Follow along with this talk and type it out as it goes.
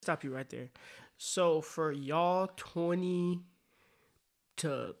Stop you right there. So for y'all 20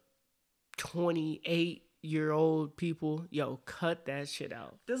 to 28-year-old people, yo, cut that shit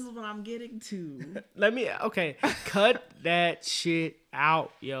out. This is what I'm getting to. Cut that shit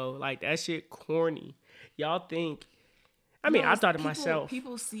out, yo. Like, that shit corny. Y'all think, I thought it myself.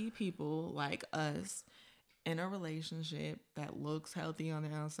 People see people like us in a relationship that looks healthy on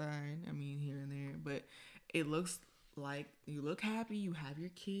the outside. I mean, here and there, but it looks like you look happy, you have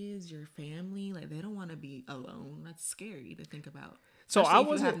your kids, your family. Like, they don't want to be alone. That's scary to think about. So Especially I if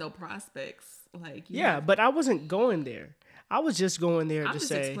you wasn't, have no prospects. Like, but I wasn't going there. I was just going there I'm to just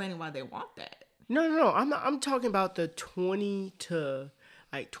say, explaining why they want that. no. I'm talking about the 20 to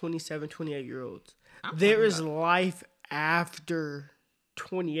like 27, 28-year-olds. There is life after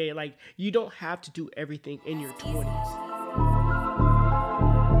 28. Like, you don't have to do everything in your 20s.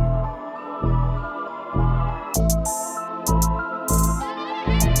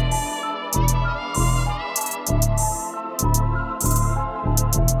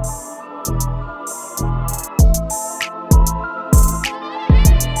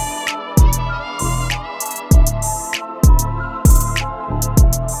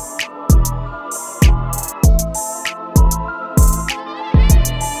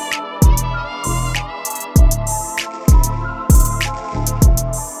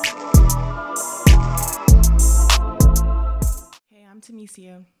 Hey, I'm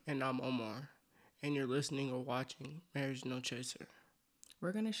Tamicia. And I'm Omar, and you're listening or watching Marriage No Chaser.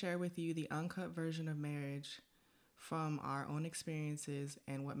 We're going to share with you the uncut version of marriage from our own experiences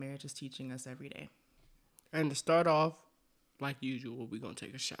and what marriage is teaching us every day. And to start off, like usual, we're going to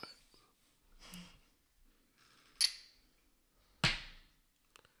take a shot.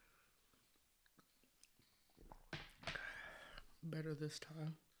 Better this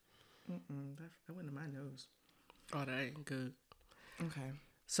time. That went in my nose. Oh, that ain't good. Okay.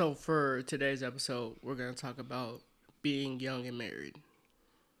 So for today's episode, we're going to talk about being young and married.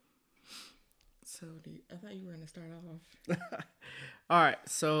 So, I thought you were going to start off. All right,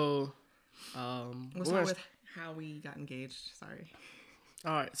 so... we'll start with how we got engaged. Sorry.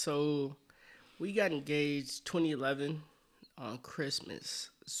 All right, so we got engaged 2011 on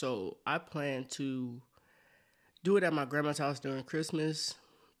Christmas. So I plan to do it at my grandma's house during Christmas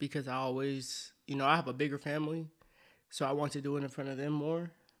because I always, I have a bigger family. So I want to do it in front of them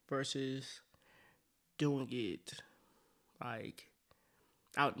more versus doing it like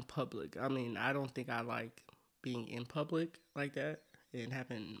out in public. I mean, I don't think I like being in public like that and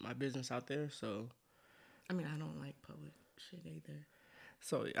having my business out there. So, I mean, I don't like public shit either.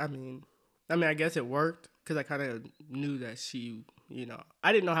 So, I guess it worked because I kind of knew that she,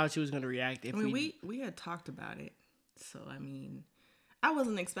 I didn't know how she was going to react. We had talked about it. So, I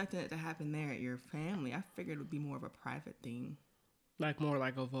wasn't expecting it to happen there at your family. I figured it would be more of a private thing. Like more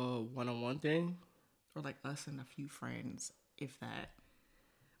like of a one-on-one thing? Or like us and a few friends, if that.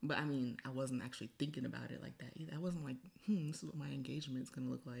 But I wasn't actually thinking about it like that either. I wasn't like, this is what my engagement is going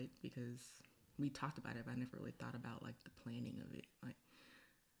to look like because we talked about it, but I never really thought about like the planning of it. Like,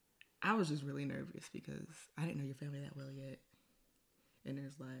 I was just really nervous because I didn't know your family that well yet. And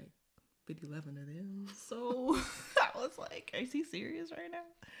there's like 11 of them. So I was like, is he serious right now?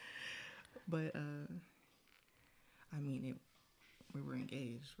 But, we were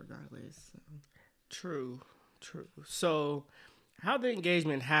engaged regardless. So. True. So how the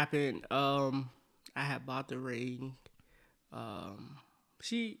engagement happened, I had bought the ring.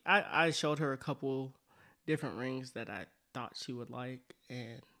 I showed her a couple different rings that I thought she would like.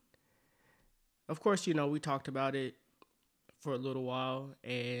 And of course, we talked about it for a little while.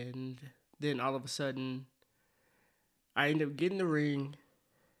 And then all of a sudden, I ended up getting the ring.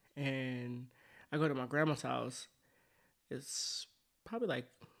 And I go to my grandma's house. It's probably like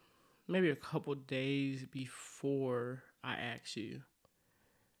maybe a couple days before I ask you.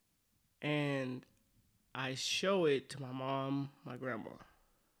 And I show it to my mom, my grandma.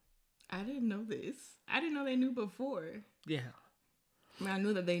 I didn't know this. I didn't know they knew before. Yeah. I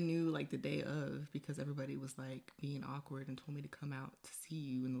knew that they knew like the day of because everybody was like being awkward and told me to come out to see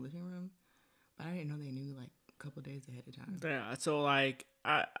you in the living room. But I didn't know they knew like a couple days ahead of time. Yeah. So like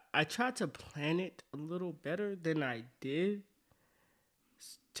I tried to plan it a little better than I did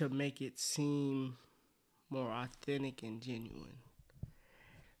to make it seem more authentic and genuine.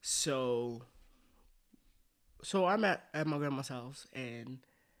 So I'm at my grandma's house and,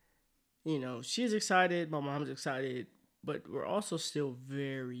 she's excited. My mom's excited, but we're also still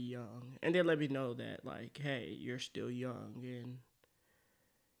very young. And they let me know that like, hey, you're still young.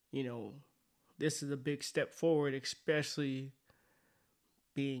 And, this is a big step forward, especially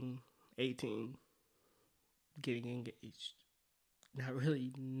being 18, getting engaged. not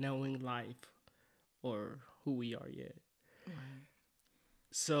really knowing life or who we are yet. Right.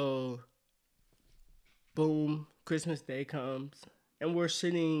 So, boom, Christmas Day comes, and we're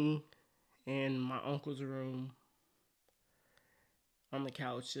sitting in my uncle's room on the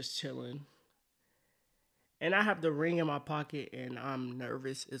couch just chilling. And I have the ring in my pocket, and I'm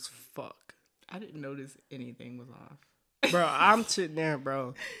nervous as fuck. I didn't notice anything was off. Bro, I'm sitting there,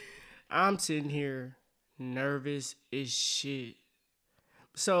 bro. I'm sitting here nervous as shit.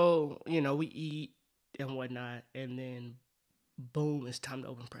 So, we eat and whatnot, and then boom, it's time to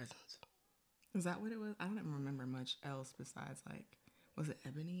open presents. Is that what it was? I don't even remember much else besides, like, was it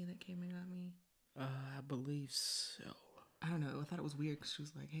Ebony that came and got me? I believe so. I don't know. I thought it was weird because she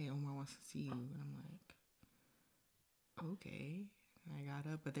was like, hey, Omar wants to see you. And I'm like, okay. And I got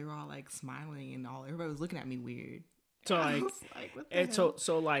up, but they were all like smiling and everybody was looking at me weird. So I like, was like, what the and hell?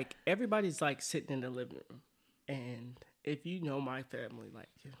 so like everybody's like sitting in the living room, and if you know my family, like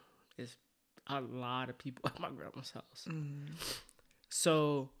it's a lot of people at my grandma's house. Mm-hmm.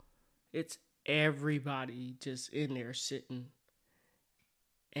 So it's everybody just in there sitting,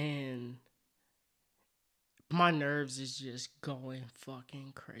 and my nerves is just going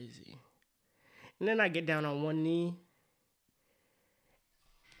fucking crazy. And then I get down on one knee,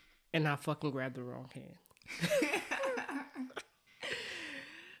 and I fucking grab the wrong hand.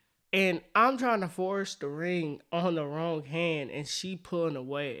 And I'm trying to force the ring on the wrong hand, and she pulling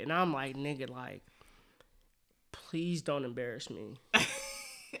away. And I'm like, nigga, like, please don't embarrass me. I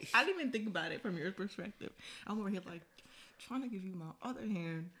didn't even think about it from your perspective. I'm over here like trying to give you my other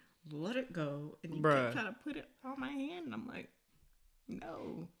hand, let it go, and you kept trying to put it on my hand. And I'm like,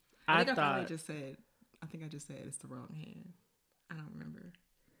 no. I think I just said it's the wrong hand. I don't remember.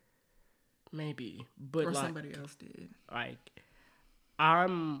 Maybe, but or like, somebody else did. Like,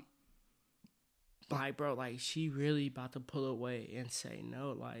 I'm like, bro, like she really about to pull away and say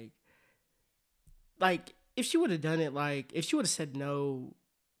no. Like if she would have done it, like if she would have said no,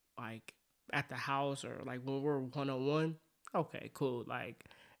 like at the house or like when we're 1-on-1, okay, cool. Like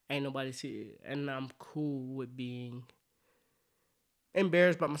ain't nobody see it, and I'm cool with being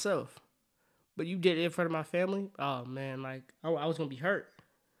embarrassed by myself. But you did it in front of my family. Oh man, like I was gonna be hurt.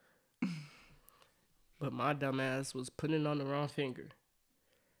 But my dumb ass was putting it on the wrong finger.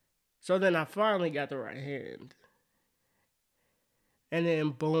 So then I finally got the right hand. And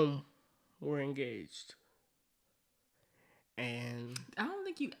then boom, we're engaged. And I don't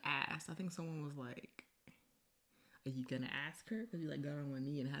think you asked. I think someone was like, are you gonna ask her? Because you like got on one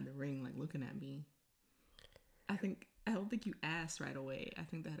knee and had the ring like looking at me. I don't think you asked right away. I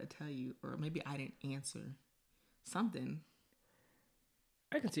think they had to tell you, or maybe I didn't answer something.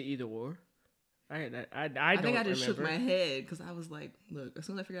 I can see either or. I think I just shook my head because I was like, look, as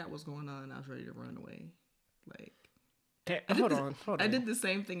soon as I figured out what's going on, I was ready to run away. Like, hold on. I did the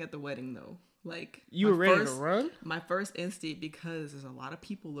same thing at the wedding though. Like, you were ready to run? My first instinct, because there's a lot of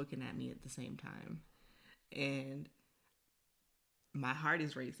people looking at me at the same time, and my heart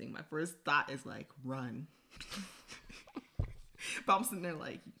is racing. My first thought is like, run. But I'm sitting there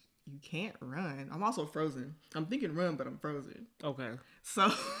like, you can't run. I'm also frozen. I'm thinking run, but I'm frozen. Okay.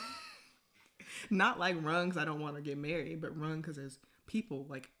 So. Not like run because I don't want to get married, but run because there's people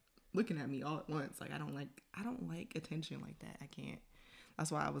like looking at me all at once. Like I don't like attention like that. I can't.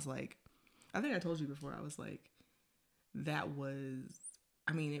 That's why I was like, I think I told you before. I was like,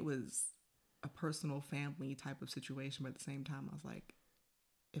 it was a personal family type of situation, but at the same time, I was like,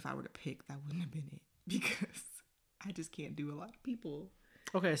 if I were to pick, that wouldn't have been it because I just can't do a lot of people.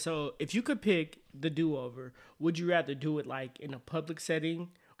 Okay, so if you could pick the do-over, would you rather do it like in a public setting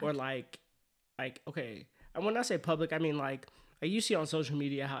or like, okay, and when I say public, I mean like you see on social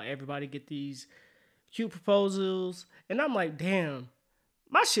media how everybody get these cute proposals, and I'm like, damn,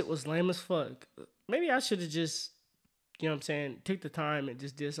 my shit was lame as fuck. Maybe I should have just, you know what I'm saying, took the time and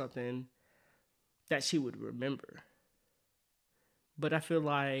just did something that she would remember. But I feel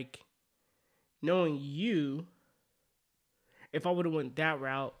like knowing you, if I would have went that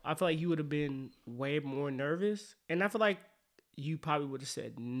route, I feel like you would have been way more nervous, and I feel like you probably would have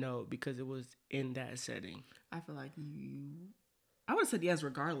said no because it was in that setting. I feel like I would have said yes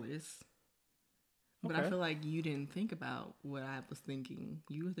regardless. But okay. I feel like you didn't think about what I was thinking.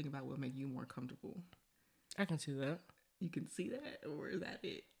 You were thinking about what would make you more comfortable. I can see that. You can see that? Or is that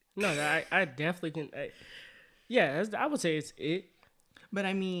it? No, I definitely can. I would say it's it. But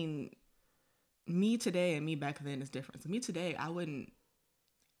I mean, me today and me back then is different. So me today, I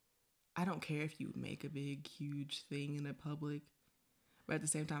don't care if you make a big, huge thing in the public. But at the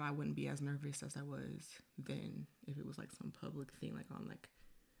same time, I wouldn't be as nervous as I was then if it was like some public thing, like on like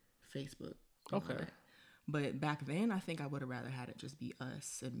Facebook. Okay. But back then, I think I would have rather had it just be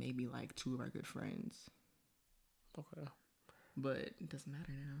us and maybe like two of our good friends. Okay. But it doesn't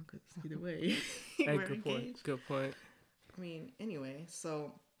matter now because either way, Hey, we're good engaged. point. Good point. I mean, anyway,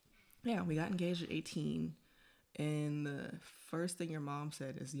 so yeah, we got engaged at 18. And the first thing your mom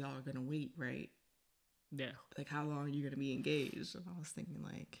said is, y'all are going to wait, right? Yeah. Like, how long are you going to be engaged? And I was thinking,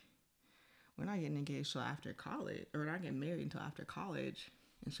 like, we're not getting engaged till after college, or we're not getting married until after college.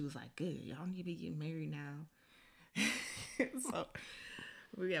 And she was like, good, y'all need to be getting married now. So,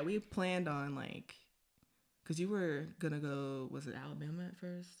 yeah, we planned on, like, because you were going to go, was it Alabama at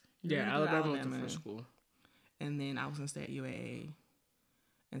first? Yeah, Alabama was the first school. And then I was going to stay at UAA.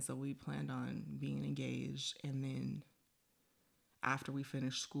 And so we planned on being engaged. And then after we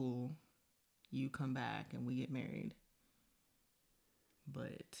finish school, you come back and we get married.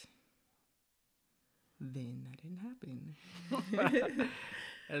 But then that didn't happen.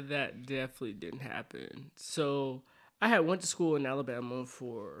 That definitely didn't happen. So I had went to school in Alabama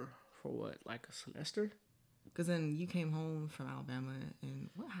for what, like a semester? Because then you came home from Alabama, and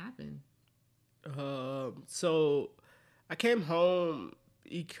what happened? So I came home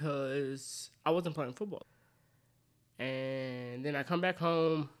because I wasn't playing football. And then I come back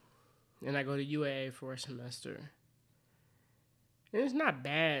home and I go to UAA for a semester. And it's not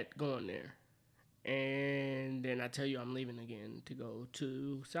bad going there. And then I tell you I'm leaving again to go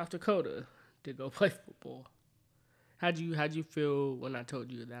to South Dakota to go play football. How'd you feel when I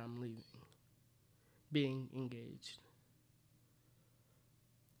told you that I'm leaving? Being engaged.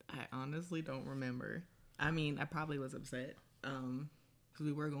 I honestly don't remember. I mean, I probably was upset because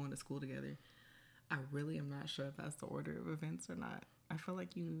we were going to school together. I really am not sure if that's the order of events or not. I feel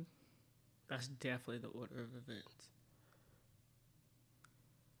like you... That's definitely the order of events.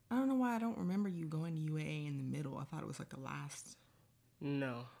 I don't know why I don't remember you going to UAA in the middle. I thought it was like the last.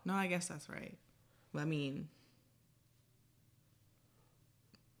 No, I guess that's right. But I mean,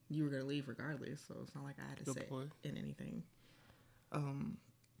 you were going to leave regardless, so it's not like I had to say in anything.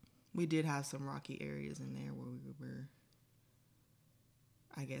 We did have some rocky areas in there where we were,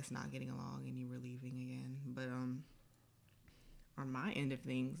 I guess, not getting along and you were leaving again. But on my end of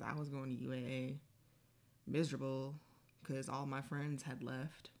things, I was going to UAA miserable because all my friends had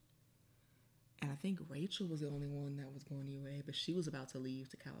left. And I think Rachel was the only one that was going to UAA, but she was about to leave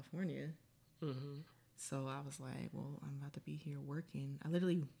to California. Mm-hmm. So I was like, well, I'm about to be here working. I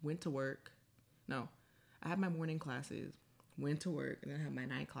literally went to work. No, I had my morning classes, went to work, and then I had my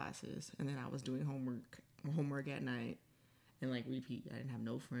night classes. And then I was doing homework at night, and like repeat. I didn't have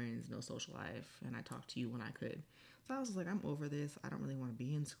no friends, no social life, and I talked to you when I could. So I was like, I'm over this. I don't really want to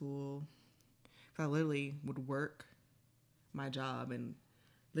be in school. So I literally would work my job, and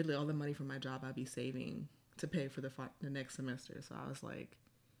literally all the money from my job I'd be saving to pay for the next semester. So I was like,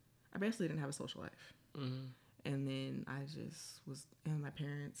 I basically didn't have a social life. Mm-hmm. And then I just was, and my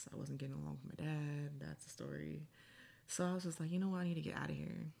parents, I wasn't getting along with my dad. That's the story. So I was just like, you know what? I need to get out of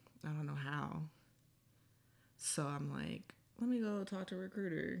here. I don't know how. So I'm like, let me go talk to a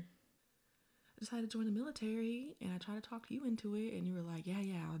recruiter. I decided to join the military, and I tried to talk you into it, and you were like, yeah,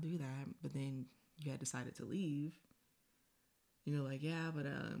 I'll do that. But then you had decided to leave. You're like, yeah, but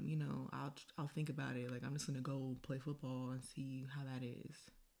you know, I'll think about it. Like, I'm just gonna go play football and see how that is.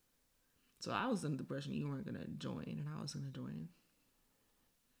 So I was under the impression you weren't gonna join, and I was gonna join.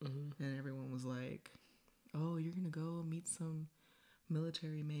 Mm-hmm. And everyone was like, oh, you're gonna go meet some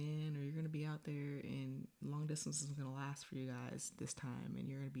military man, or you're gonna be out there, and long distance isn't gonna last for you guys this time, and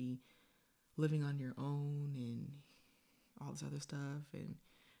you're gonna be living on your own and all this other stuff, and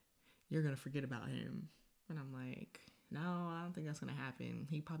you're gonna forget about him. And I'm like, no, I don't think that's gonna happen.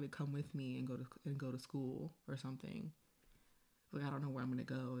 He'd probably come with me and go to school or something. Like, I don't know where I'm gonna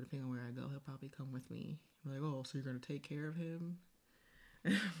go. Depending on where I go, he'll probably come with me. I'm like, oh, so you're gonna take care of him?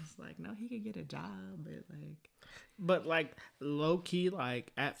 And I was like, no, he could get a job, but like low key,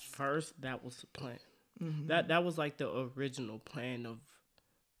 like at first that was the plan. Mm-hmm. That was like the original plan of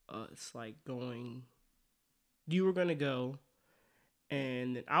us, like going. You were gonna go,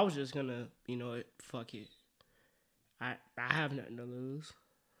 and then I was just gonna, fuck it. I have nothing to lose.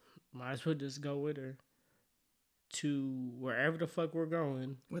 Might as well just go with her to wherever the fuck we're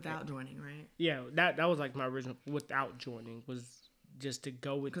going without joining, right? Yeah, that was like my original without joining was just to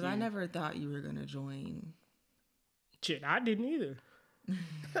go with you. Because I never thought you were gonna join. Shit, I didn't either.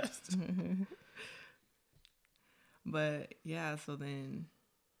 But yeah, so then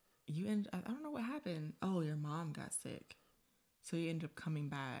I don't know what happened. Oh, your mom got sick. So you ended up coming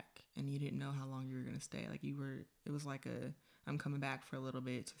back, and you didn't know how long you were going to stay. Like, it was like I'm coming back for a little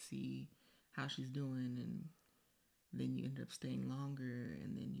bit to see how she's doing, and Then you ended up staying longer,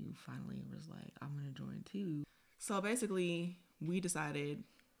 and then you finally was like, I'm gonna join too. So basically, we decided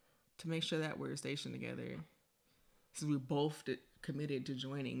to make sure that we're stationed together, since we both committed to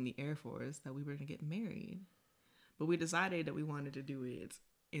joining the Air Force, that we were gonna get married. But we decided that we wanted to do it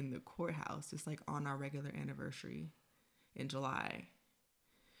in the courthouse, just like on our regular anniversary in July.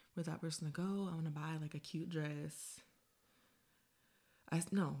 We thought we were just gonna go. I'm gonna buy like a cute dress. I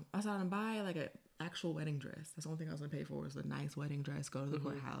thought I'm gonna buy like a actual wedding dress. That's the only thing I was gonna pay for, was a nice wedding dress. Go to the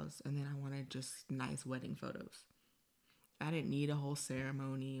courthouse, and then I wanted just nice wedding photos. I didn't need a whole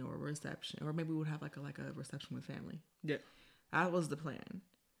ceremony or reception, or maybe we would have like a reception with family. Yeah, that was the plan.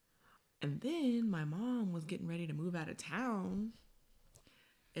 And then my mom was getting ready to move out of town,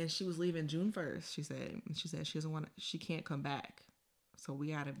 and she was leaving June 1st. She said she doesn't want she can't come back, so we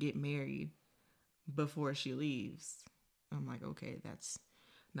gotta get married before she leaves. I'm like, okay, that's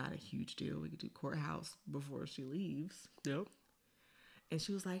not a huge deal. We could do courthouse before she leaves. Yep. And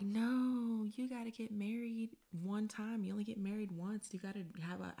she was like, no, you got to get married one time. You only get married once. You got to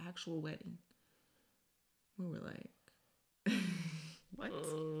have an actual wedding. We were like, what?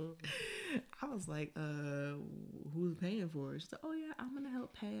 I was like, who's paying for it? She said, oh, yeah, I'm going to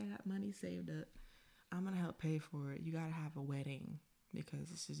help pay. I got money saved up. I'm going to help pay for it. You got to have a wedding because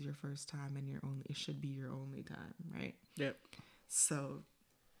this is your first time and it should be your only time, right? Yep. So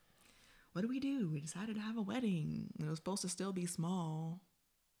what do? We decided to have a wedding. It was supposed to still be small,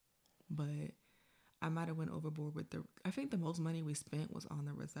 but I might have went overboard with I think the most money we spent was on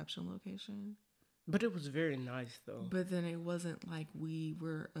the reception location. But it was very nice, though. But then it wasn't like we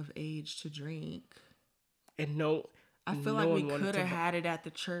were of age to drink. And I feel like we could have had it at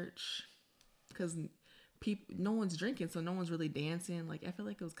the church, because no one's drinking, so no one's really dancing. Like, I feel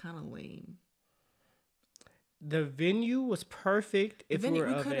like it was kind of lame. The venue was perfect if we were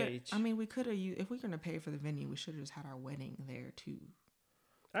of age. I mean, we could have. If we're gonna pay for the venue, we should have just had our wedding there too.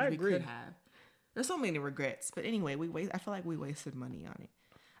 I agree. We could have. There's so many regrets, but anyway, I feel like we wasted money on it.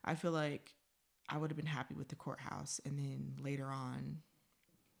 I feel like I would have been happy with the courthouse, and then later on,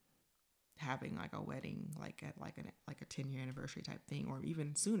 having like a wedding, like at like a 10-year anniversary type thing, or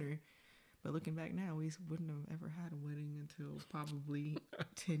even sooner. But looking back now, we wouldn't have ever had a wedding until probably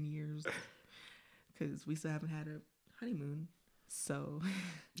 10 years. Because we still haven't had a honeymoon. So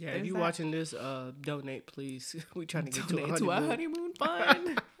yeah, if you watching this, donate, please. We trying to get to a honeymoon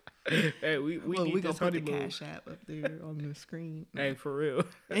fund. Hey, we need this put honeymoon. The Cash App up there on the screen. Hey, for real.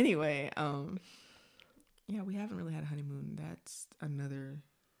 Anyway, yeah, we haven't really had a honeymoon. That's another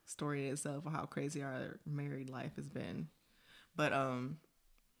story in itself of how crazy our married life has been. But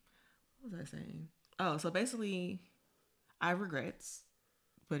what was I saying? Oh, so basically, I have regrets.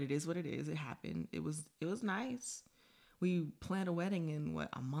 But it is what it is. It happened. It was nice. We planned a wedding in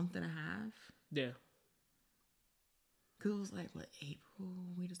a month and a half? Yeah. Because it was like, April?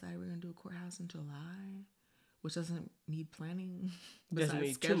 We decided we were going to do a courthouse in July, which doesn't need planning. Doesn't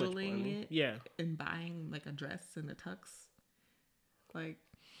need too much planning. Yeah. And buying like a dress and a tux. Like,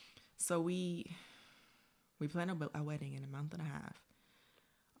 so we planned a wedding in a month and a half,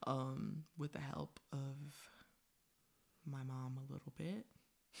 with the help of my mom a little bit.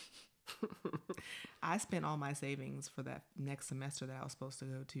 I spent all my savings for that next semester that I was supposed to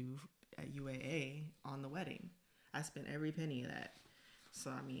go to at UAA on the wedding. I spent every penny of that.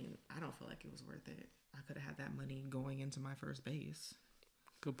 So, I mean, I don't feel like it was worth it. I could have had that money going into my first base.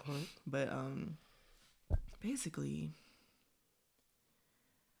 Good point. But basically,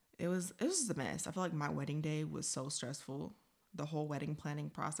 it was just a mess. I feel like my wedding day was so stressful. The whole wedding planning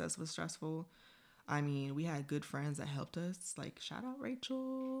process was stressful. I mean, we had good friends that helped us. Like, shout out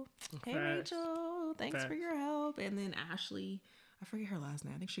Rachel. Hey, Rachel. Thanks for your help. And then Ashley. I forget her last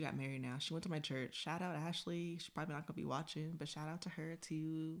name. I think she got married now. She went to my church. Shout out Ashley. She's probably not going to be watching, but shout out to her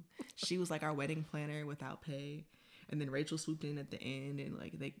too. She was like our wedding planner without pay. And then Rachel swooped in at the end, and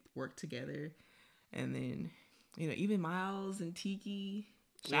like they worked together. And then, even Miles and Tiki.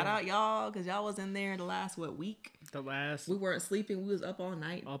 Shout out y'all, because y'all was in there the last, week? We weren't sleeping. We was up all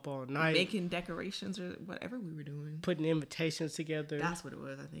night. Making decorations or whatever we were doing. Putting invitations together. That's what it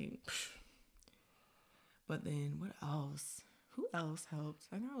was, I think. But then, what else? Who else helped?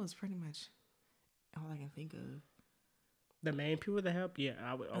 I know it was pretty much all I can think of. The main people that helped? Yeah,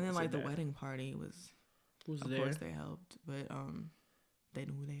 I would And then, the wedding party was of there. course, they helped. But, they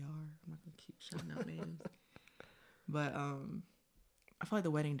know who they are. I'm not going to keep shouting out names. But, I feel like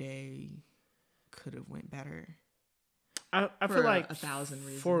the wedding day could have went better. I feel like 1,000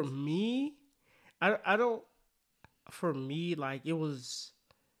 reasons. For me, I don't. For me, like, it was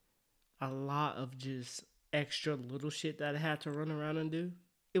a lot of just extra little shit that I had to run around and do.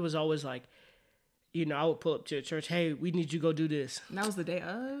 It was always like I would pull up to the church. Hey, we need you to go do this. And that was the day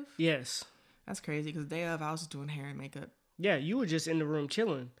of? Yes. That's crazy because the day of, I was just doing hair and makeup. Yeah, you were just in the room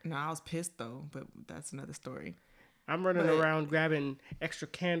chilling. No, I was pissed though, but that's another story. I'm running around grabbing extra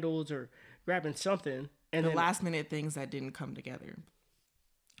candles or grabbing something. And the last minute things that didn't come together.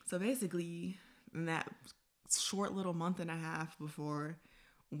 So basically, in that short little month and a half before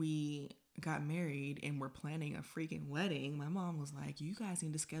we got married and we're planning a freaking wedding, my mom was like, you guys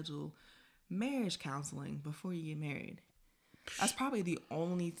need to schedule marriage counseling before you get married. That's probably the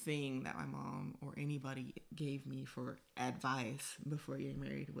only thing that my mom or anybody gave me for advice before getting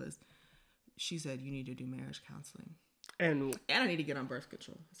married was, she said, you need to do marriage counseling. And I need to get on birth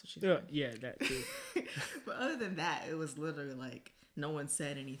control. That's what she said. Yeah, that too. But other than that, it was literally like no one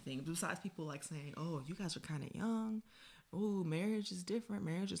said anything. Besides people like saying, oh, you guys are kind of young. Oh, marriage is different.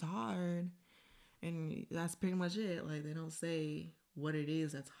 Marriage is hard. And that's pretty much it. Like, they don't say what it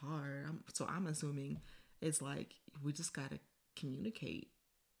is that's hard. So I'm assuming it's like we just got to communicate.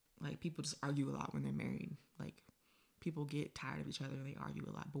 Like, people just argue a lot when they're married. Like, people get tired of each other and they argue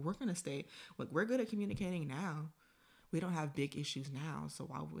a lot. But we're going to stay. Like, we're good at communicating now. We don't have big issues now, so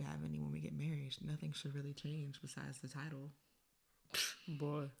why would we have any when we get married? Nothing should really change besides the title.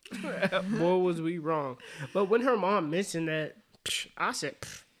 Boy, was we wrong. But when her mom mentioned that, I said,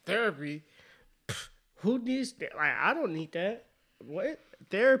 therapy? Who needs that? Like, I don't need that. What?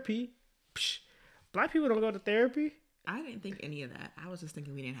 Therapy? Black people don't go to therapy? I didn't think any of that. I was just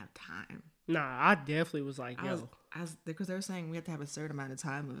thinking we didn't have time. Nah, I definitely was like, yo. Because they were saying we have to have a certain amount of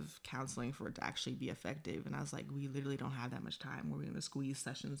time of counseling for it to actually be effective. And I was like, we literally don't have that much time. We're going to squeeze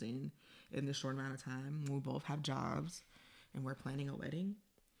sessions in this short amount of time. We both have jobs and we're planning a wedding.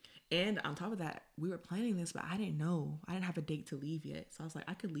 And on top of that, we were planning this, but I didn't know. I didn't have a date to leave yet. So I was like,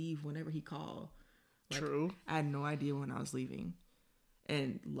 I could leave whenever he called. Like, True. I had no idea when I was leaving.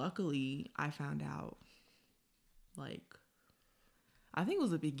 And luckily, I found out, like, I think it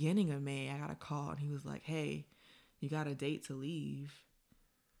was the beginning of May. I got a call and he was like, hey, you got a date to leave.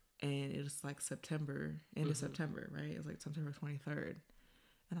 And it was like September, end of September, right? It was like September 23rd.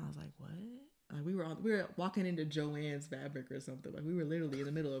 And I was like, what? Like, we were walking into Joann's Fabric or something. Like, we were literally in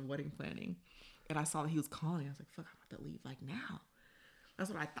the middle of wedding planning. And I saw that he was calling. I was like, fuck, I'm about to leave like now. That's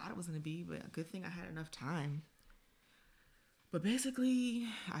what I thought it was going to be, but a good thing I had enough time. But basically,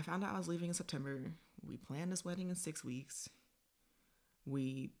 I found out I was leaving in September. We planned this wedding in 6 weeks.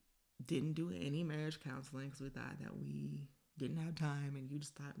 We didn't do any marriage counseling because we thought that we didn't have time, and you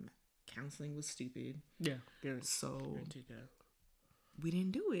just thought counseling was stupid. Yeah. So we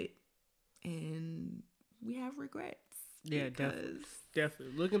didn't do it, and we have regrets. Yeah,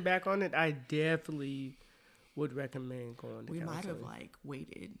 definitely. Looking back on it, I definitely would recommend going to counseling. We might have like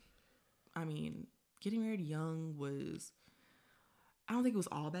waited. I mean, getting married young was, I don't think it was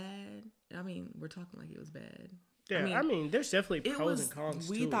all bad. I mean, we're talking like it was bad. Yeah, I mean there's definitely pros and cons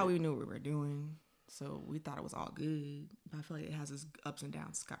to it. We thought we knew what we were doing, so we thought it was all good. But I feel like it has its ups and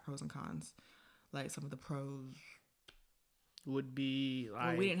downs. It's got pros and cons. Like, some of the pros would be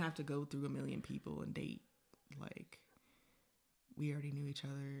like, we didn't have to go through a million people and date. Like, we already knew each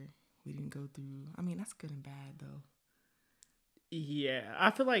other. We didn't go through, I mean, that's good and bad though. Yeah,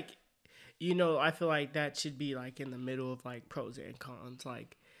 I feel like that should be like in the middle of like pros and cons.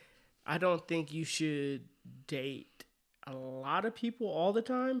 Like, I don't think you should date a lot of people all the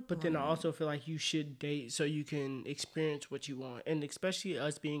time, but then I also feel like you should date so you can experience what you want. And especially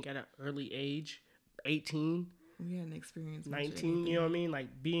us being at an early age, 18. We had an experience. 19, you know what I mean?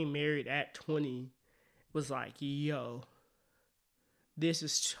 Like, being married at 20 was like, yo, this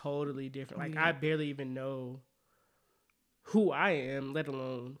is totally different. Like, I barely even know who I am, let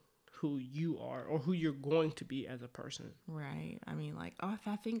alone who you are or who you're going to be as a person. Right. I mean, like,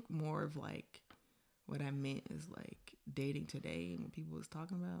 I think more of like what I meant is like dating today and what people was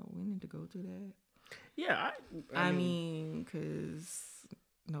talking about. We need to go through that. Yeah. I mean, because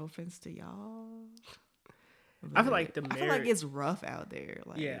no offense to y'all. I feel like I feel like it's rough out there.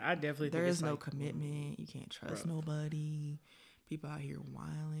 Like, yeah, I definitely think there is no like, commitment. You can't trust nobody. People out here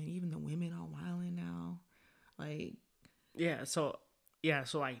wilding. Even the women are wilding now. Like, so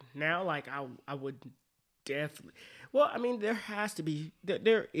like now, like I would definitely. Well, I mean, there has to be.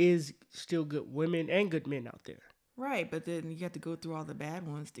 There is still good women and good men out there. Right, but then you have to go through all the bad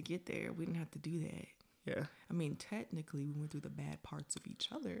ones to get there. We didn't have to do that. Yeah. I mean, technically, we went through the bad parts of each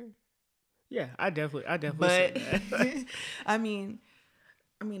other. Yeah, I definitely but, say that. I mean,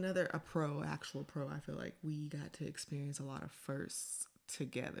 actual pro, I feel like we got to experience a lot of firsts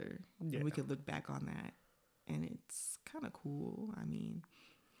together. Yeah. And we could look back on that, and it's kind of cool. I mean,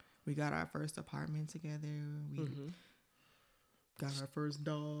 we got our first apartment together. We got our first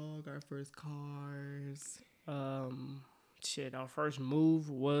dog, our first cars. Our first move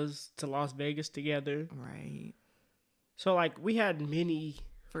was to Las Vegas together. Right. So like we had many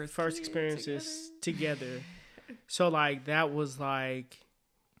first experiences together. So like that was like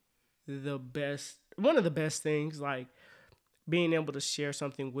one of the best things, like being able to share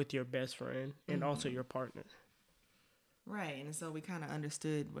something with your best friend and also your partner. Right. And so we kind of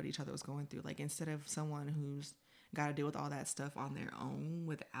understood what each other was going through. Like instead of someone who's got to deal with all that stuff on their own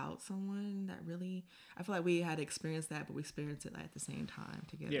without someone that really, I feel like we had experienced that, but we experienced it like at the same time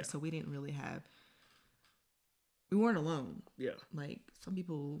together. Yeah. So we weren't alone. Yeah. Like some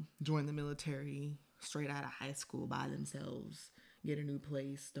people join the military straight out of high school by themselves, get a new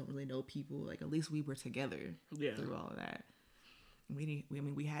place, don't really know people. Like at least we were together through all of that. We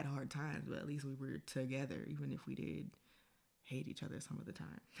had hard times, but at least we were together, even if we did hate each other some of the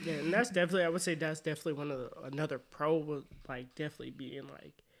time. Yeah, and I would say that's definitely another pro was like definitely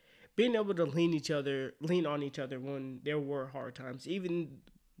being able to lean on each other when there were hard times, even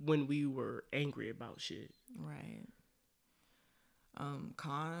when we were angry about shit. Right.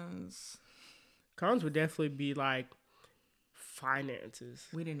 Cons would definitely be like finances.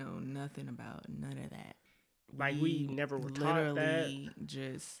 We didn't know nothing about none of that. Like we never were taught that.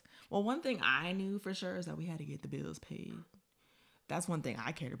 One thing I knew for sure is that we had to get the bills paid. That's one thing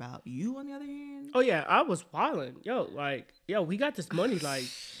I cared about. You, on the other hand? Oh yeah, I was wilding. We got this money. Like,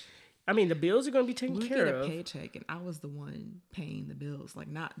 I mean, the bills are gonna be taken care of. We get a paycheck, and I was the one paying the bills. Like,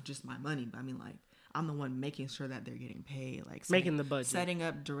 not just my money, but I mean, like, I'm the one making sure that they're getting paid. Like, making the budget, setting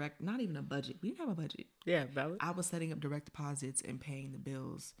up not even a budget. We didn't have a budget. Yeah, valid. I was setting up direct deposits and paying the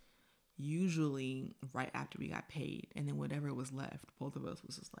bills. Usually, right after we got paid, and then whatever was left, both of us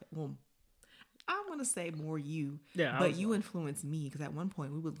was just like, well. I want to say more you, but you influenced me because at one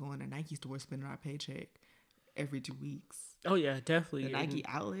point we was going to Nike store spending our paycheck every 2 weeks. Oh yeah, definitely. The Nike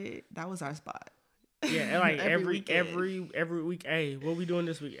outlet, that was our spot. Yeah, like every week. Hey, what we doing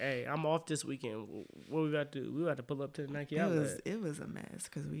this week? Hey, I'm off this weekend. What we got to do? We got to pull up to the Nike outlet. It was a mess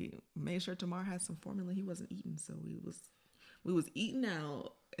because we made sure Tamar had some formula he wasn't eating, so we was eating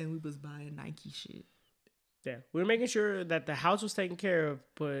out and we was buying Nike shit. Yeah, we were making sure that the house was taken care of,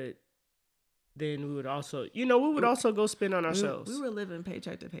 but. Then we would also, go spend on ourselves. We were living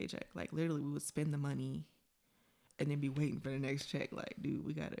paycheck to paycheck. Like, literally, we would spend the money and then be waiting for the next check. Like, dude,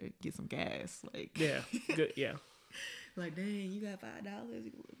 we got to get some gas. Like, yeah, good, yeah. Like, dang, you got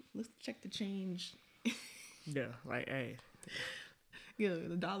 $5. Let's check the change. Yeah, like, hey. Yeah,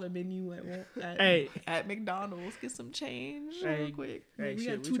 the dollar menu at McDonald's. Get some change real quick. Hey, we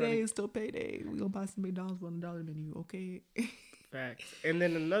got 2 days till payday. We gonna buy some McDonald's on the dollar menu, okay? Facts. And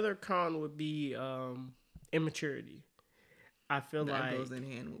then another con would be immaturity. I feel that goes in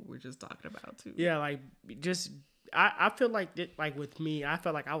hand with what we're just talking about too. Yeah, like just I feel like with me, I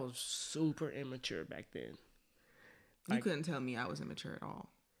felt like I was super immature back then. Like, you couldn't tell me I was immature at all.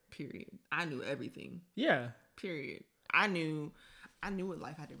 Period. I knew everything. Yeah. Period. I knew what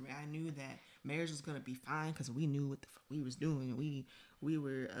life had to bring. I knew that marriage was gonna be fine because we knew what the fuck we was doing. We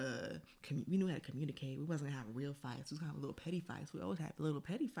were we knew how to communicate. We wasn't gonna have real fights. We was gonna have little petty fights. We always had little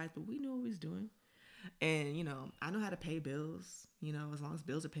petty fights, but we knew what we was doing. And I know how to pay bills. As long as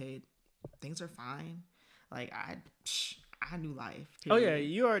bills are paid, things are fine. Like I knew life. Period. Oh yeah,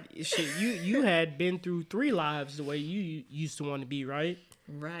 you had been through 3 lives the way you used to want to be, right?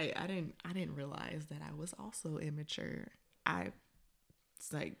 Right. I didn't realize that I was also immature.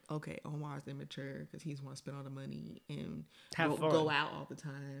 It's like, okay, Omar's immature because he's want to spend all the money and go out all the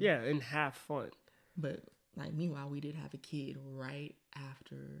time. Yeah, and have fun. But like, meanwhile, we did have a kid right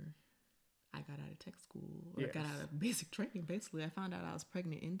after I got out of tech school. Or got out of basic training. Basically, I found out I was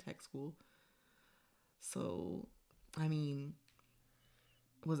pregnant in tech school. So, I mean,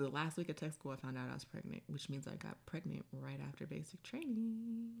 was it last week at tech school I found out I was pregnant, which means I got pregnant right after basic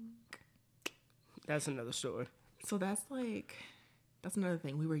training. That's another story. So that's another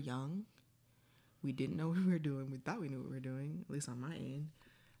thing. We were young. We didn't know what we were doing. We thought we knew what we were doing, at least on my end.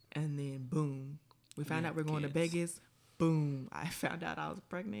 And then, boom, we found out we're going to Vegas. Boom, I found out I was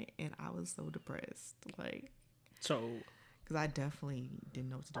pregnant, and I was so depressed. Because I definitely didn't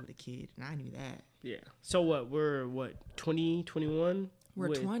know what to do with a kid, and I knew that. Yeah. So what? We're 20, 21?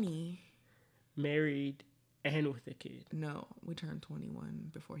 We're 20. Married and with a kid. No, we turned 21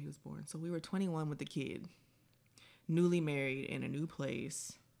 before he was born. So we were 21 with the kid. Newly married in a new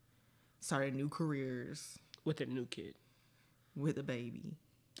place. Started new careers. With a new kid. With a baby.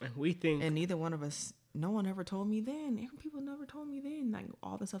 And we think... And neither one of us... No one ever told me then. People never told me then. Like,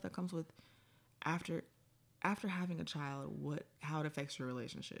 all the stuff that comes with... After having a child, how it affects your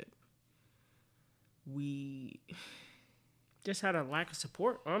relationship. Just had a lack of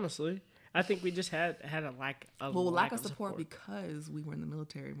support, honestly. I think we just had a lack of lack of support because we were in the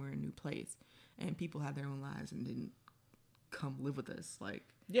military, we're in a new place, and people had their own lives and didn't come live with us. Like,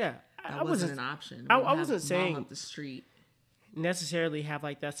 yeah, that wasn't an option. I wasn't saying up the street necessarily have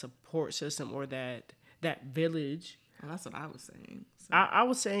like that support system or that village. Well, that's what I was saying. So. I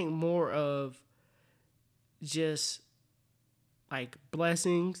was saying more of just like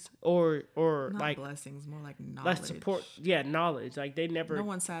blessings or not like blessings, more like knowledge. Like support, yeah, knowledge. Like they never. No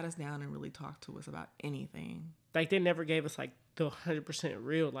one sat us down and really talked to us about anything. Like they never gave us like the 100%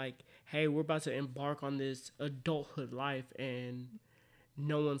 real. Like, hey, we're about to embark on this adulthood life, and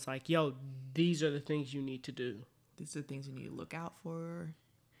no one's like, yo, these are the things you need to do. These are the things you need to look out for.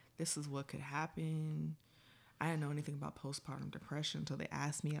 This is what could happen. I didn't know anything about postpartum depression until they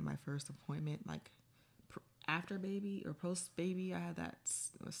asked me at my first appointment, like after baby or post baby. I had that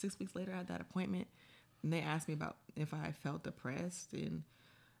 6 weeks later. I had that appointment, and they asked me about if I felt depressed, and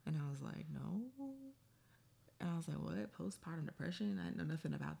I was like, no. And I was like, what? Postpartum depression? I didn't know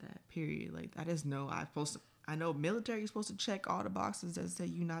nothing about that. Period. Like I just know I know military. You're supposed to check all the boxes that say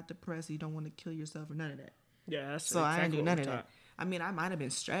you're not depressed, you don't want to kill yourself, or none of that. Yeah, that's so exactly I didn't do none of that. I mean, I might have been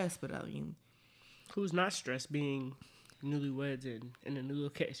stressed, but I mean, who's not stressed being newlyweds in a new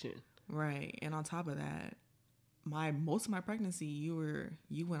location? Right. And on top of that, most of my pregnancy,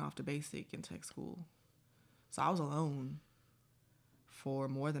 you went off to basic in tech school. So I was alone for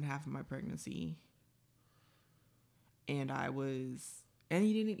more than half of my pregnancy. And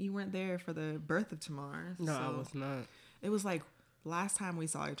you weren't there for the birth of Tamar. No, so I was not. It was like last time we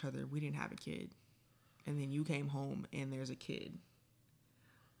saw each other, we didn't have a kid. And then you came home and there's a kid.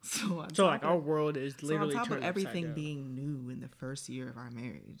 So like our world is literally on top of everything being new in the first year of our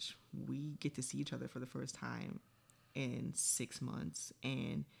marriage, we get to see each other for the first time in 6 months,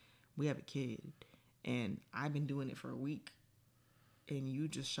 and we have a kid, and I've been doing it for a week, and you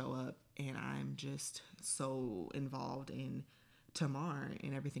just show up, and I'm just so involved in Tamar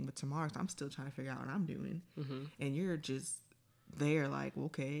and everything with Tamar. So I'm still trying to figure out what I'm doing, and you're just there like,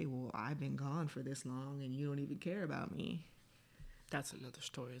 okay, well, I've been gone for this long, and you don't even care about me. That's another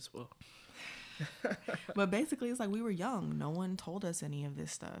story as well. But basically, it's like we were young. No one told us any of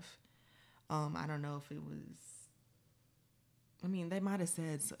this stuff. I don't know if it was... I mean, they might have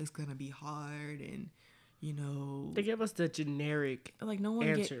said it's going to be hard and, you know... They gave us the generic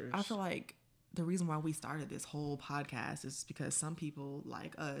answers. I feel like the reason why we started this whole podcast is because some people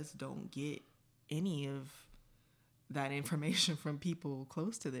like us don't get any of that information from people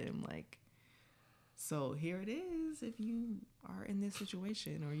close to them. Like... So here it is. If you are in this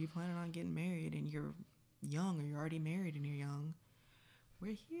situation or you planning on getting married and you're young, or you're already married and you're young,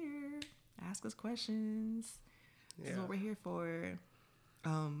 we're here. Ask us questions. This is what we're here for.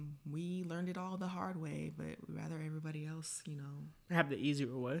 We learned it all the hard way, but we'd rather everybody else, have the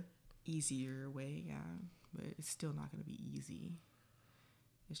easier way. Easier way, yeah. But it's still not going to be easy.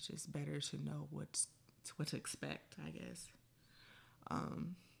 It's just better to know what to expect, I guess.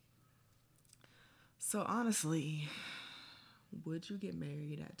 So honestly, would you get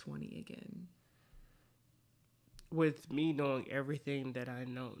married at 20 again? With me knowing everything that I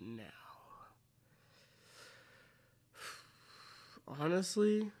know now.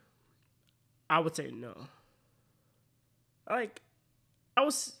 Honestly, I would say no. Like, I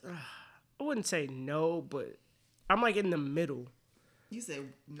wouldn't say no, but I'm like in the middle. You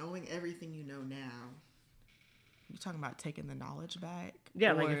said knowing everything you know now. You talking about taking the knowledge back?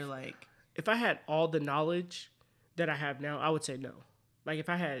 Yeah, if I had all the knowledge that I have now, I would say no. Like if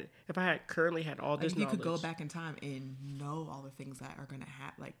I had currently had all this knowledge, you could go back in time and know all the things that are gonna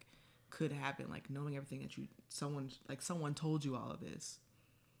happen, like could happen, like knowing everything that someone told you all of this,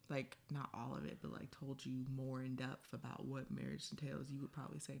 like not all of it, but like told you more in depth about what marriage entails. You would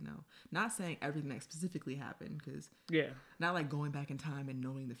probably say no. Not saying everything that specifically happened, because not like going back in time and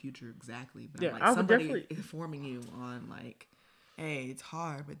knowing the future exactly, but like somebody informing you on like, hey, it's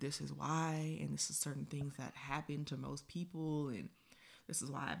hard, but this is why, and this is certain things that happen to most people, and this is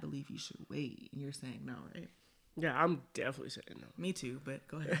why I believe you should wait. And you're saying no, right? Yeah, I'm definitely saying no. Me too, but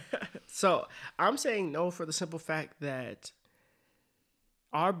go ahead. So I'm saying no for the simple fact that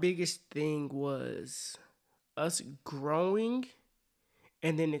our biggest thing was us growing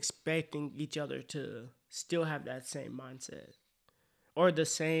and then expecting each other to still have that same mindset or the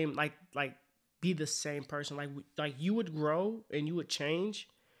same, like be the same person. Like you would grow and you would change,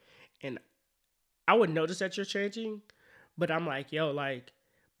 and I would notice that you're changing, but I'm like, yo, like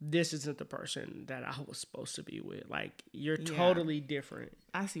this isn't the person that I was supposed to be with. Like you're totally different.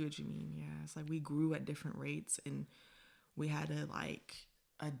 I see what you mean. Yeah, it's like we grew at different rates and we had to like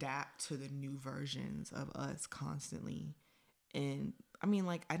adapt to the new versions of us constantly. And I mean,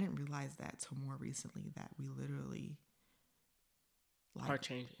 like, I didn't realize that till more recently that we literally are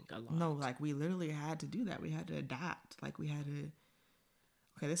changing a lot. No, like we literally had to do that. We had to adapt. Like we had to.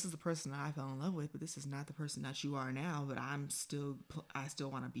 Okay, this is the person that I fell in love with, but this is not the person that you are now. But I still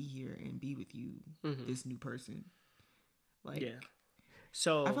want to be here and be with you, this new person. Like, yeah.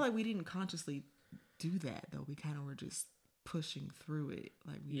 So I feel like we didn't consciously do that though. We kind of were just pushing through it.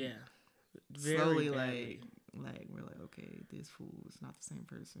 Like, we slowly, like we're like, okay, this fool is not the same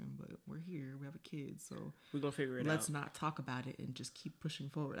person, but we're here. We have a kid, so we're gonna figure it out. Let's not talk about it and just keep pushing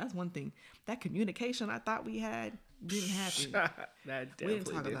forward. That's one thing. That communication I thought we had didn't happen. We didn't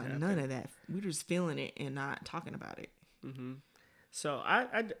talk about none of that. We're just feeling it and not talking about it. Mm-hmm. So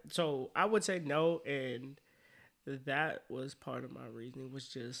I would say no, and that was part of my reasoning. Was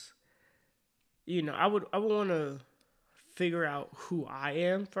just, I would want to figure out who I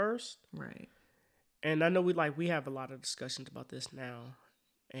am first, right? And I know we have a lot of discussions about this now,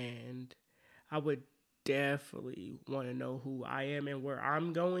 and I would definitely want to know who I am and where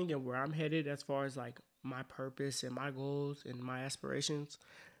I'm going and where I'm headed as far as like my purpose and my goals and my aspirations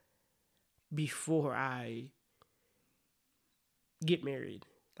before I get married.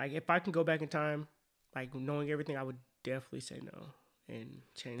 Like, if I can go back in time, like knowing everything, I would definitely say no and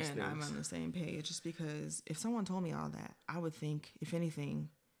change things. And I'm on the same page, just because if someone told me all that, I would think, if anything,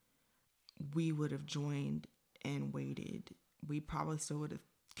 we would have joined and waited. We probably still would have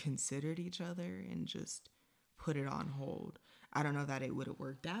considered each other and just put it on hold. I don't know that it would have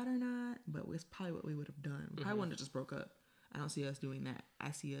worked out or not, but it's probably what we would have done. We probably wouldn't have just broke up. I don't see us doing that.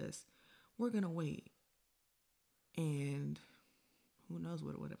 I see us, we're going to wait. And who knows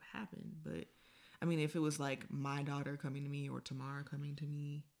what would have happened. But, I mean, if it was like my daughter coming to me or Tamara coming to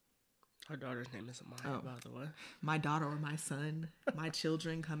me. Her daughter's name is Amaya, by the way. My daughter or my son, my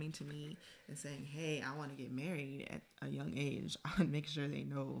children coming to me and saying, hey, I want to get married at a young age. I would make sure they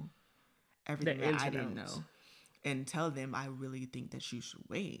know everything that I didn't know. And tell them, I really think that you should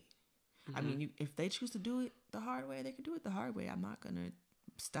wait. Mm-hmm. I mean, if they choose to do it the hard way, they can do it the hard way. I'm not going to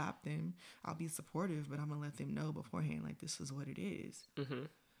stop them. I'll be supportive, but I'm going to let them know beforehand, like, this is what it is.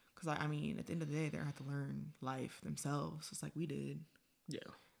 Because, I mean, at the end of the day, they're going to have to learn life themselves, just like we did. Yeah.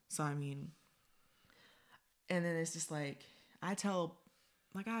 So, I mean, and then it's just like, I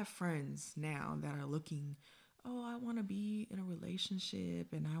have friends now that are looking, oh, I want to be in a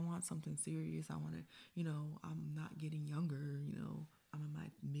relationship and I want something serious. I want to, I'm not getting younger, I'm in my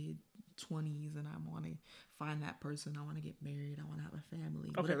mid-20s and I want to find that person. I want to get married. I want to have a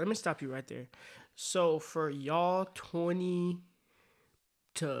family. Okay, let me stop you right there. So for y'all 20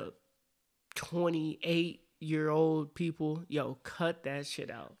 to 28-year-old people, cut that shit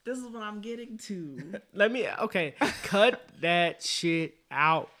out. This is what I'm getting to. Cut that shit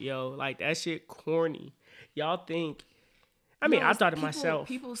out, yo. Like, that shit corny. Y'all think, I thought it myself.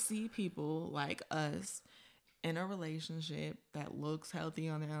 People see people like us in a relationship that looks healthy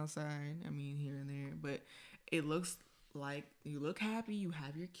on the outside. I mean, here and there, but it looks like you look happy, you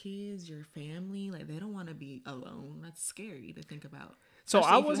have your kids, your family. Like, they don't want to be alone. That's scary to think about. So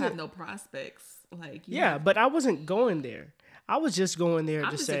especially if you have no prospects. Like, but I wasn't going there. I was just going there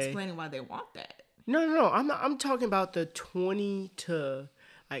I'm to just say, explaining why they want that. No. I'm talking about the 20 to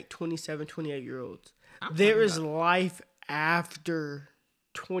like 27, 28-year-olds. There is life after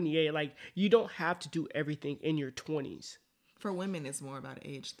 28. Like, you don't have to do everything in your 20s. For women, it's more about an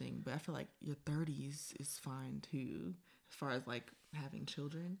age thing, but I feel like your 30s is fine too, as far as like having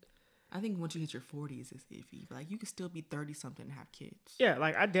children. I think once you hit your 40s, it's iffy. But, like, you could still be 30-something and have kids. Yeah,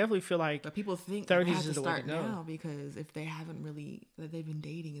 like, I definitely feel like, but people think 30s is the way to go now, because if they haven't really, like, they've been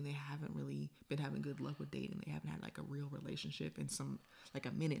dating and they haven't really been having good luck with dating, they haven't had like a real relationship in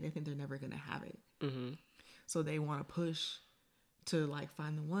a minute. They think they're never gonna have it. Mm-hmm. So they want to push to like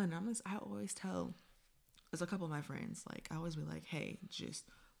find the one. I always tell, there's a couple of my friends, like, I always be like, hey, just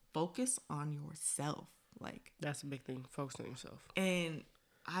focus on yourself. Like, that's a big thing. Focus on yourself. And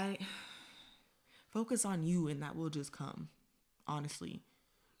I focus on you, and that will just come. Honestly,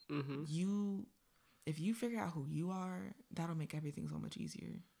 if you figure out who you are, that'll make everything so much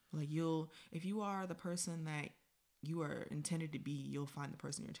easier. Like, if you are the person that you are intended to be, you'll find the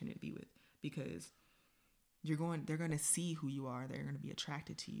person you're intended to be with, because they're going to see who you are. They're going to be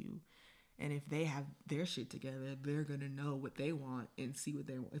attracted to you. And if they have their shit together, they're going to know what they want and see what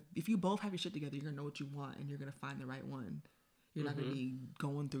they want. If you both have your shit together, you're going to know what you want, and you're going to find the right one. You're not going to be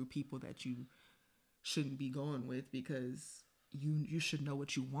going through people that you shouldn't be going with, because you should know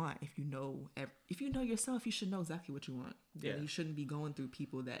what you want. If you know yourself, you should know exactly what you want. Yeah. And you shouldn't be going through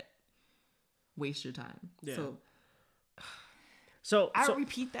people that waste your time. Yeah. So I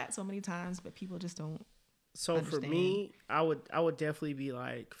repeat that so many times, but people just don't So for understand. me, I would definitely be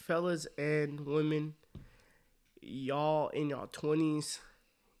like, fellas and women, y'all in y'all 20s,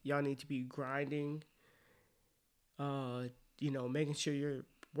 y'all need to be grinding. Uh, making sure you're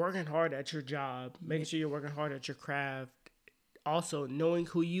working hard at your job, making sure you're working hard at your craft. Also, knowing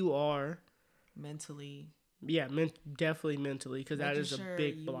who you are. Mentally. Yeah, definitely mentally, because that is a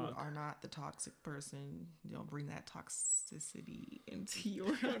big block. You are not the toxic person. You don't bring that toxicity into your.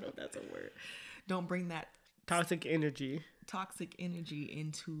 I don't know if that's a word. Don't bring that toxic energy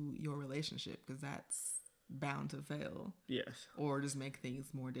into your relationship, because that's bound to fail. Yes. Or just make things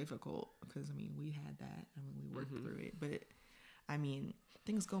more difficult, because I mean, we had that. I mean, we worked through it, but I mean,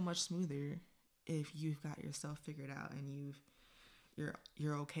 things go much smoother if you've got yourself figured out and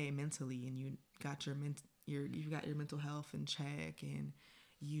you're okay mentally, and you got you've got your mental health in check, and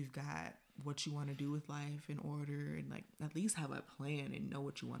you've got what you want to do with life in order, and like at least have a plan and know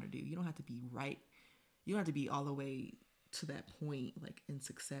what you want to do. You don't have to be right. You don't have to be all the way to that point, like in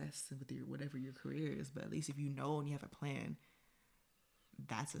success with your whatever your career is, but at least if you know and you have a plan,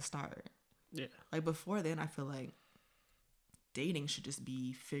 that's a start. Yeah. Like before then, I feel like dating should just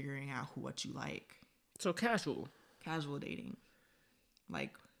be figuring out what you like. So casual dating.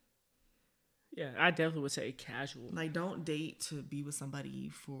 Like, yeah, I definitely would say casual. Like, don't date to be with somebody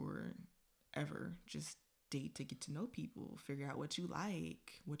forever. Just date to get to know people, figure out what you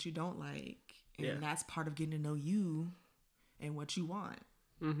like, what you don't like, and that's part of getting to know you and what you want.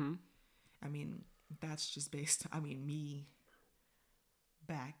 Mm-hmm. I mean, that's just based. I mean, me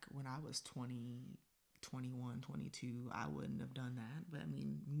back when I was 20, 21, 22, I wouldn't have done that. But I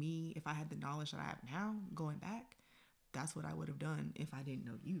mean, me, if I had the knowledge that I have now, going back, that's what I would have done if I didn't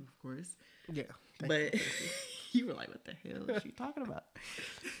know you, of course. Yeah. But you were like, what the hell is she talking about?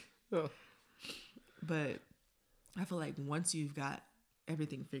 Oh. But I feel like once you've got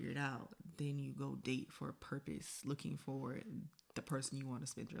everything figured out, then you go date for a purpose, looking for the person you want to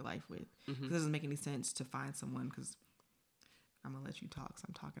spend your life with. Mm-hmm. It doesn't make any sense to find someone, because I'm going to let you talk, so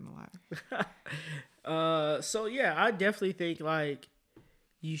I'm talking a lot. So, yeah, I definitely think, like,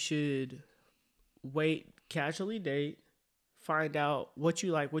 you should casually date, find out what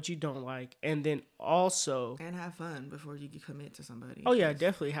you like, what you don't like, and then also... And have fun before you commit to somebody. Oh, yeah,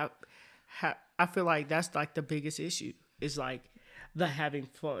 definitely. I feel like that's, like, the biggest issue, is, like, the having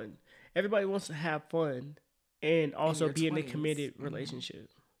fun. Everybody wants to have fun and also be 20s. In a committed relationship.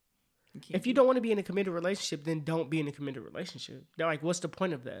 If you don't want to be in a committed relationship, then don't be in a committed relationship. They're like, what's the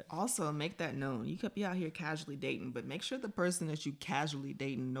point of that? Also, make that known. You could be out here casually dating, but make sure the person that you casually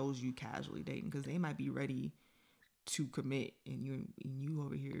dating knows you casually dating, because they might be ready to commit, and you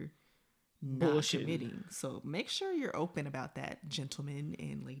over here not committing. So make sure you're open about that, gentlemen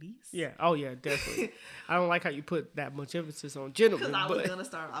and ladies. Yeah. Oh, yeah, definitely. I don't like how you put that much emphasis on gentlemen. Because I was going to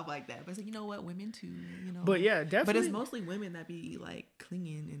start off like that. But you know what? Women too, you know. But yeah, definitely. But it's mostly women that be like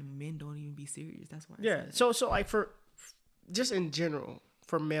clinging, and men don't even be serious. That's why. So like for just in general,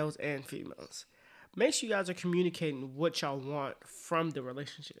 for males and females, make sure you guys are communicating what y'all want from the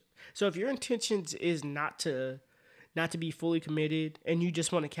relationship. So if your intentions is not to be fully committed and you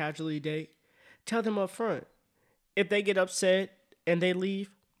just want to casually date, tell them up front. If they get upset and they leave,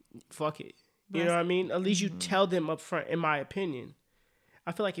 fuck it. You know what I mean? At least you tell them up front, in my opinion.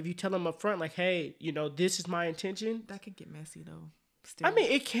 I feel like if you tell them up front, like, hey, this is my intention. That could get messy, though. Still. I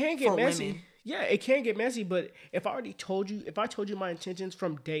mean, it can get messy. Women. Yeah, it can get messy. But if I told you my intentions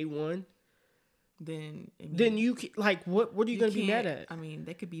from day one, then you like, what are you going to be mad at? I mean,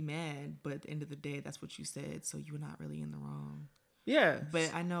 they could be mad, but at the end of the day, that's what you said. So you're not really in the wrong. Yeah.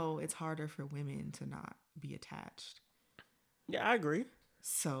 But I know it's harder for women to not be attached. Yeah, I agree.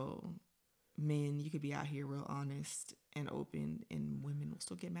 So, men, you could be out here real honest and open, and women will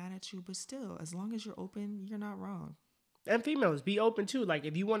still get mad at you. But still, as long as you're open, you're not wrong. And females, be open too. Like,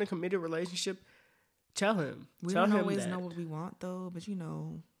 if you want a committed relationship, tell him. We don't always know what we want, though. But,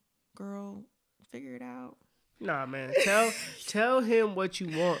 girl, figure it out. Nah, man. Tell him what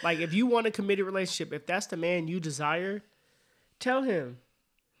you want. Like, if you want a committed relationship, if that's the man you desire, tell him.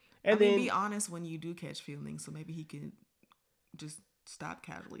 And then be honest when you do catch feelings, so maybe he can just stop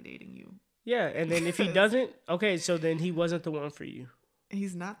casually dating you. Yeah, and then if he doesn't, okay, so then he wasn't the one for you.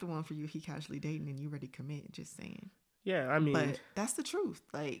 He's not the one for you. He casually dating and you ready to commit, just saying. Yeah, I mean. But that's the truth.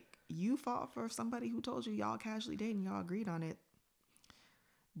 Like, you fought for somebody who told you y'all casually dating, y'all agreed on it.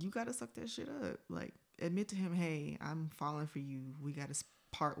 You got to suck that shit up. Like, admit to him, hey, I'm falling for you. We got to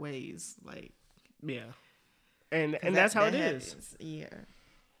part ways. Like. Yeah. And that's how it is. Yeah.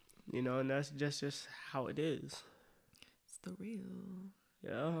 And that's just how it is. It's the real.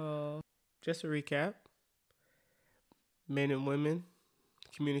 Yeah. Just to recap. Men and women,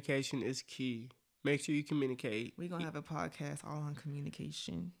 communication is key. Make sure you communicate. We're going to have a podcast all on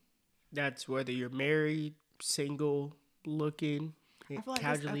communication. That's whether you're married, single, looking, I feel like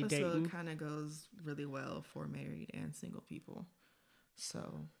casually this episode dating. kind of goes really well for married and single people.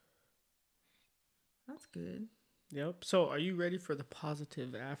 So, that's good. Yep. So, are you ready for the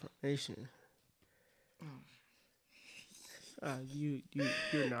positive affirmation?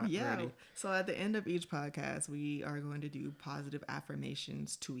 You're not ready. So at the end of each podcast, we are going to do positive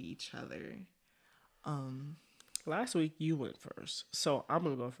affirmations to each other. Last week you went first, so I'm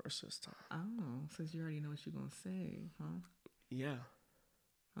gonna go first this time. Oh, since you already know what you're gonna say, huh? Yeah.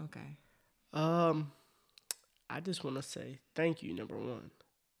 Okay. I just want to say thank you, number one,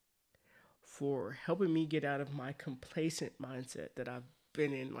 for helping me get out of my complacent mindset that I've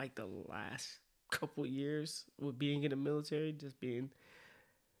been in like the last couple years with being in the military, just being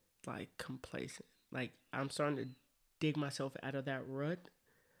like complacent. Like I'm starting to dig myself out of that rut.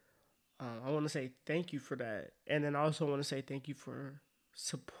 I want to say thank you for that. And then I also want to say thank you for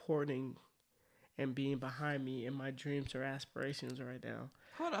supporting and being behind me in my dreams or aspirations right now.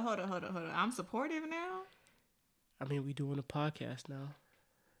 Hold on. I'm supportive now? I mean, we doing a podcast now.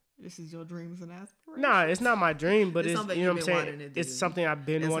 This is your dreams and aspirations? Nah, it's not my dream, but it's something you know you've what I'm been saying? wanting to It's do. something I've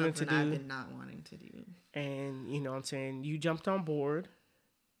been wanting to do. I've been not wanting to do. And, you know what I'm saying? You jumped on board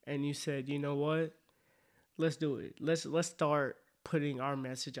and you said, you know what? Let's do it. Let's start putting our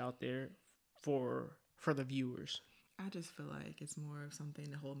message out there for the viewers. I just feel like it's more of something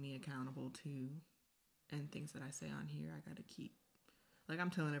to hold me accountable to, and things that I say on here I gotta keep. Like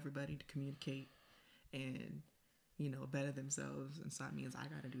I'm telling everybody to communicate and, you know, better themselves, and so that means I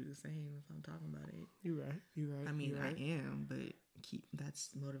gotta do the same if I'm talking about it. You're right. I mean, right. I am, but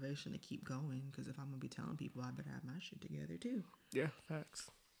that's motivation to keep going, because if I'm gonna be telling people, I better have my shit together too. Yeah, facts.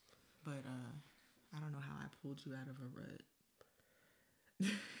 But I don't know how I pulled you out of a rut.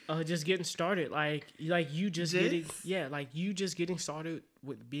 Just getting started, like you just getting started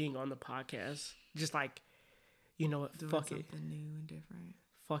with being on the podcast. Just like, you know what, Doing fuck it, something new and different.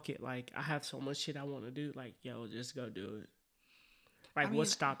 fuck it. Like I have so much shit I want to do. Like yo, just go do it. Like I mean,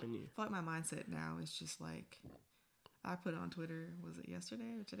 what's stopping you? I feel like my mindset now is just like, I put on Twitter, was it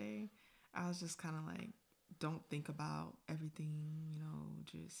yesterday or today? I was just kind of like, don't think about everything, you know,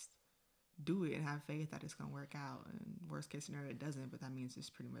 just do it and have faith that it's gonna work out. And worst case scenario, it doesn't, but that means it's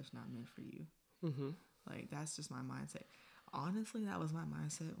pretty much not meant for you. Mm-hmm. Like that's just my mindset. Honestly, that was my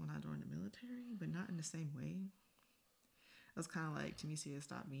mindset when I joined the military, but not in the same way. It was kind of like, Tamesia,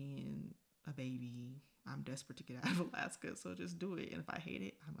 stop being a baby. I'm desperate to get out of Alaska, so just do it. And if I hate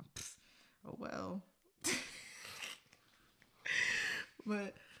it, I'm like, oh well.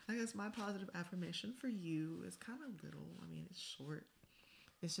 But I guess my positive affirmation for you is kind of little. I mean, it's short.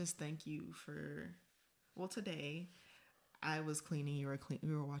 It's just thank you for, well, today I was cleaning, you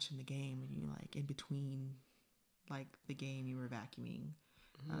were watching the game, and you like in between like the game you were vacuuming.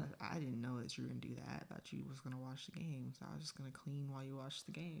 Mm-hmm. I didn't know that you were going to do that. I thought you was going to watch the game, so I was just going to clean while you watched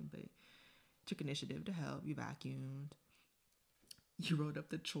the game, but took initiative to help. You vacuumed. You wrote up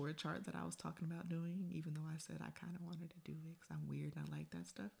the chore chart that I was talking about doing, even though I said I kind of wanted to do it because I'm weird and I like that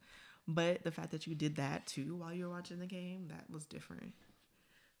stuff. But the fact that you did that too while you were watching the game, that was different.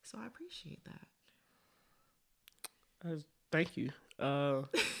 So I appreciate that. Thank you.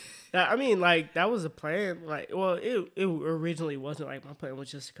 I mean, like, that was a plan. Like, well, it originally wasn't like my plan was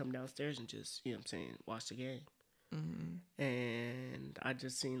just to come downstairs and just, you know what I'm saying, watch the game. Mm-hmm. And I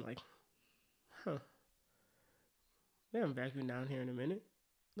just seen like, we haven't vacuumed down here in a minute.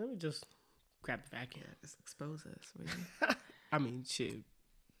 Let me just grab the vacuum. Yeah, just expose us, really. I mean, shit.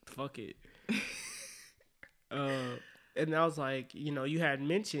 Fuck it. And I was like, you know, you had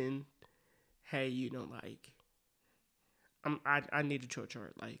mentioned, hey, you know, like, I need a chore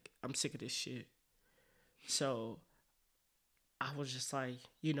chart. Like, I'm sick of this shit. So I was just like,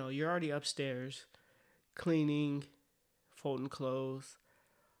 you know, you're already upstairs cleaning, folding clothes.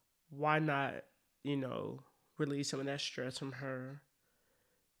 Why not, you know, release some of that stress from her?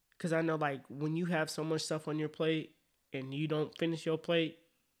 Because I know, like, when you have so much stuff on your plate and you don't finish your plate,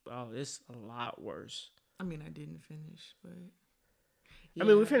 oh, it's a lot worse. I mean, I didn't finish, but... Yeah, I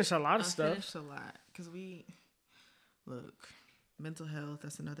mean, we finished a lot of stuff. I finished a lot. Because look, mental health,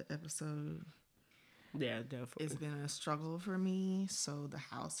 that's another episode. Yeah, definitely. It's been a struggle for me, so the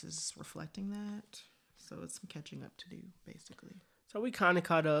house is reflecting that. So it's some catching up to do, basically. So we kind of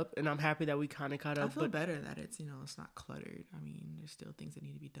caught up, and I'm happy that we kind of caught up. I feel better that it's, you know, it's not cluttered. I mean, there's still things that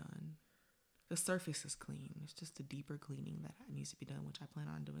need to be done. The surface is clean. It's just the deeper cleaning that needs to be done, which I plan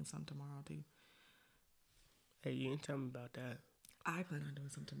on doing some tomorrow, too. Hey, you didn't tell me about that. I plan on doing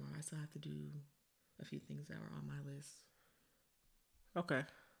some tomorrow. I still have to do a few things that were on my list. Okay.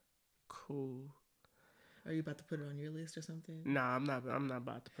 Cool. Are you about to put it on your list or something? Nah, I'm not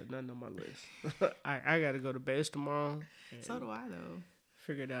about to put nothing on my list. I gotta go to base tomorrow. So do I though.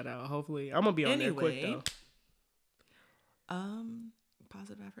 Figure that out. Hopefully, I'm gonna be on there quick though.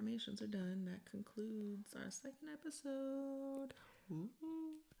 Positive affirmations are done. That concludes our second episode.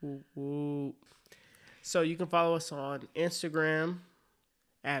 Ooh. So you can follow us on Instagram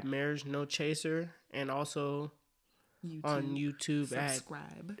at Marriage No Chaser, and also on YouTube at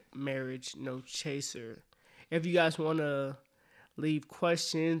Marriage No Chaser. If you guys want to leave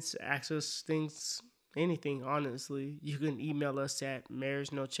questions, ask us things, anything, honestly, you can email us at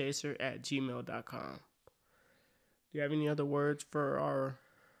marriagenochaser@gmail.com. Do you have any other words for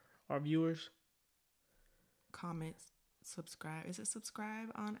our viewers? Comment, subscribe. Is it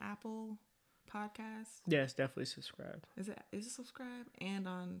subscribe on Apple Podcasts? Yes, definitely subscribe. Is it subscribe? And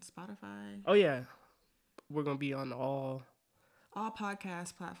on Spotify? Oh, yeah. We're going to be on all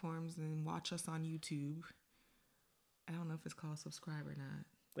podcast platforms, and watch us on YouTube. I don't know if it's called subscribe or not.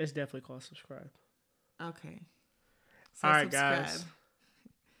 It's definitely called subscribe. Okay. So all right, guys.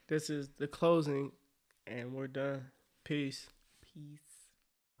 This is the closing, and we're done. Peace. Peace.